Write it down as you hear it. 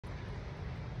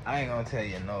I ain't gonna tell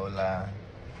you no lie.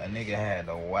 A nigga had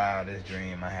the wildest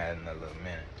dream I had in a little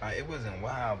minute. Like, it wasn't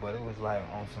wild, but it was like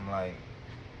on some like,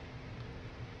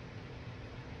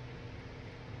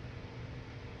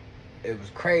 it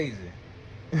was crazy.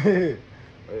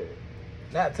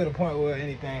 Not to the point where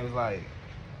anything was like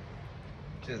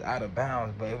just out of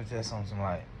bounds, but it was just on some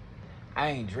like, I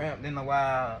ain't dreamt in a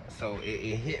while, so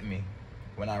it hit me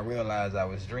when I realized I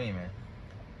was dreaming.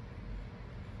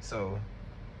 So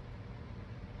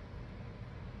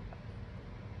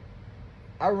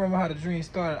I remember how the dream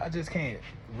started. I just can't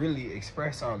really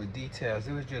express all the details.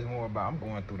 It was just more about I'm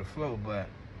going through the flow, but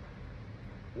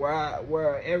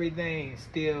where everything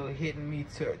still hitting me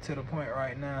to the point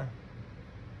right now.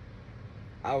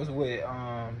 I was with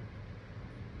a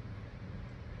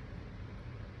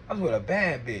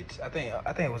bad bitch. I think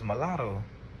it was Mulatto.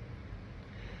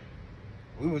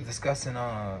 We was discussing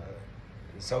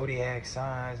zodiac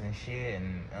signs and shit,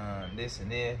 and this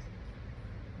and this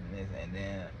and this, and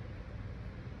then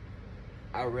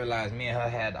I realized me and her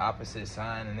had the opposite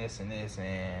sign and this and this,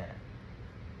 and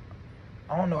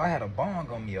I don't know, I had a bong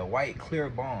on me, a white clear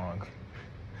bong.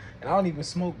 And I don't even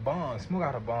smoke out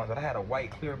of bongs, but I had a white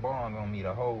clear bong on me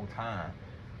the whole time.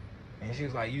 And she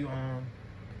was like, you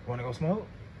wanna go smoke?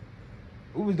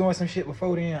 We was doing some shit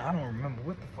before then. I don't remember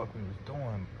what the fuck we was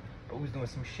doing, but we was doing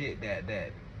some shit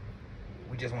that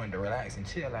we just wanted to relax and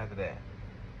chill after that.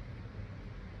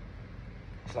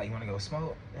 She's like, you wanna go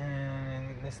smoke? And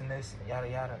this, yada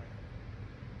yada.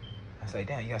 I say,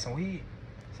 damn, you got some weed?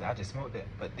 So I just smoked that.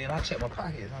 But then I checked my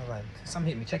pockets. I was like, something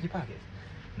hit me, check your pockets.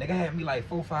 Nigga had me like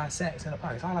 4-5 sacks in the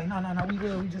pockets. I was like, no, we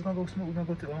will. We just gonna go smoke. We gonna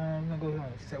go to, we gonna go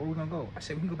home. She said, where we gonna go? I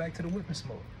said, we can go back to the whip and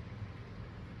smoke.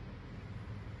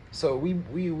 So we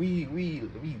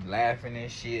laughing and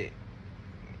shit,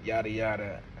 yada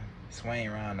yada, swaying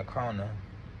around the corner.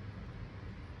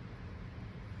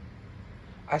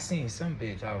 I seen some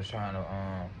bitch I was trying to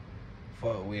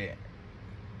fuck with,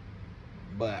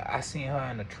 but I seen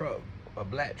her in a truck, a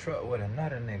black truck with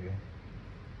another nigga.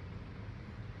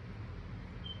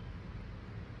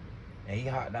 And he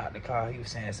hopped out the car, he was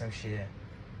saying some shit.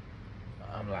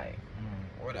 I'm like,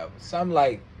 whatever. Something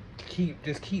like, keep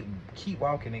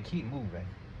walking and keep moving.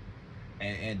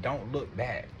 And don't look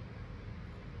back.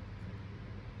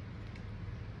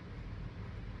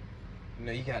 You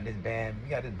know, you got this bad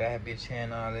bitch here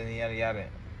and all that, yada yada.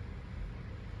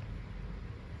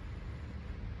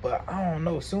 But I don't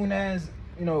know, soon as,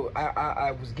 you know,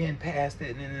 I was getting past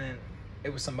it, and then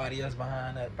it was somebody else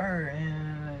behind that bird,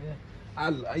 and I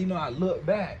looked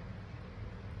back.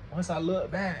 Once I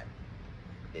looked back,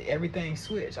 everything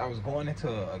switched. I was going into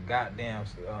a goddamn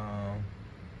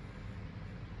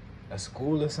a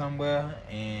school or somewhere,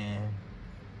 and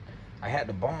I had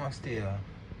the bomb still,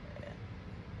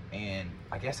 and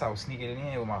I guess I was sneaking it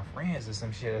in with my friends or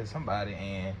some shit or somebody,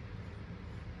 and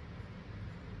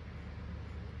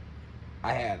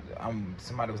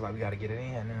somebody was like, we gotta get it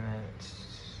in, and then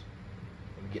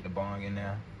we get the bong in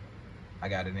there. I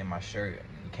got it in my shirt,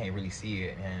 you can't really see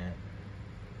it, and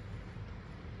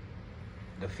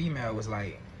the female was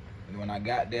like, when I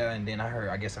got there, and then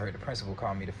I guess I heard the principal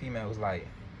call me, the female was like,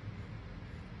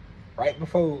 right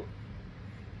before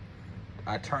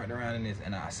I turned around in this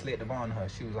and I slid the ball on her,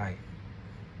 she was like,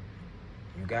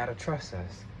 you gotta trust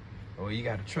us, or you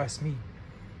gotta trust me.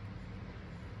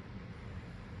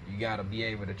 You gotta be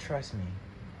able to trust me.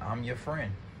 I'm your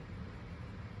friend.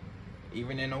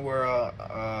 Even in the world,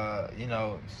 you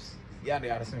know, yada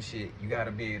yada some shit, you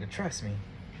gotta be able to trust me.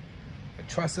 But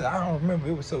trust her, I don't remember,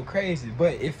 it was so crazy,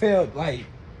 but it felt like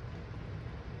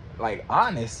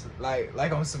honest, like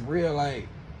on some real, like,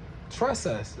 trust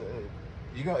us.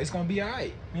 It's gonna be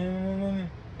alright. And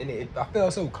I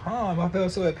felt so calm. I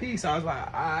felt so at peace. I was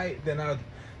like, alright. Then I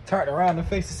turned around to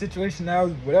face the situation. Now,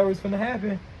 whatever was gonna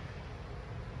happen,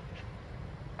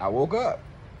 I woke up.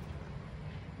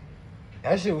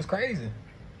 That shit was crazy.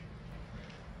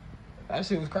 That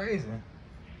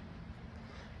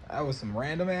was some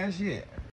random ass shit.